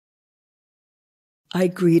I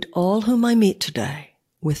greet all whom I meet today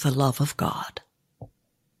with the love of God.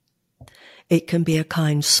 It can be a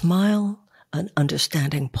kind smile, an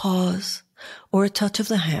understanding pause, or a touch of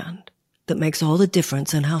the hand that makes all the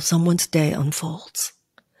difference in how someone's day unfolds.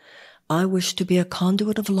 I wish to be a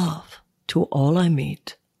conduit of love to all I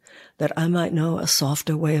meet, that I might know a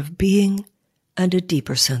softer way of being and a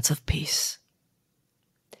deeper sense of peace.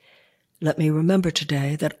 Let me remember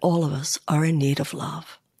today that all of us are in need of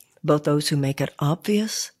love, both those who make it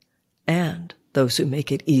obvious and those who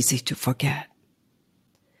make it easy to forget.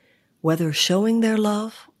 Whether showing their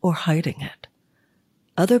love or hiding it,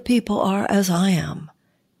 other people are, as I am,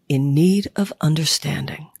 in need of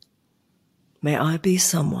understanding. May I be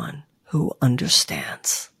someone who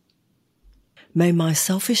understands. May my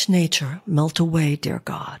selfish nature melt away, dear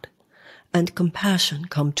God, and compassion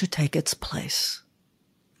come to take its place.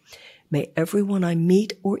 May everyone I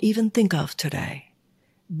meet or even think of today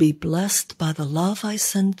be blessed by the love I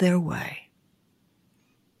send their way.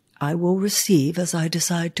 I will receive as I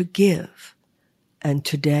decide to give, and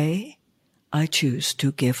today I choose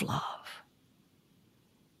to give love.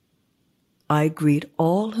 I greet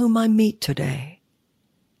all whom I meet today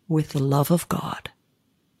with the love of God.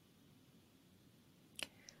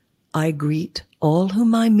 I greet all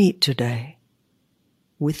whom I meet today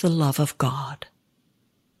with the love of God.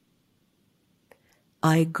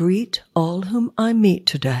 I greet all whom I meet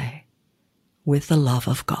today with the love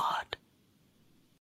of God.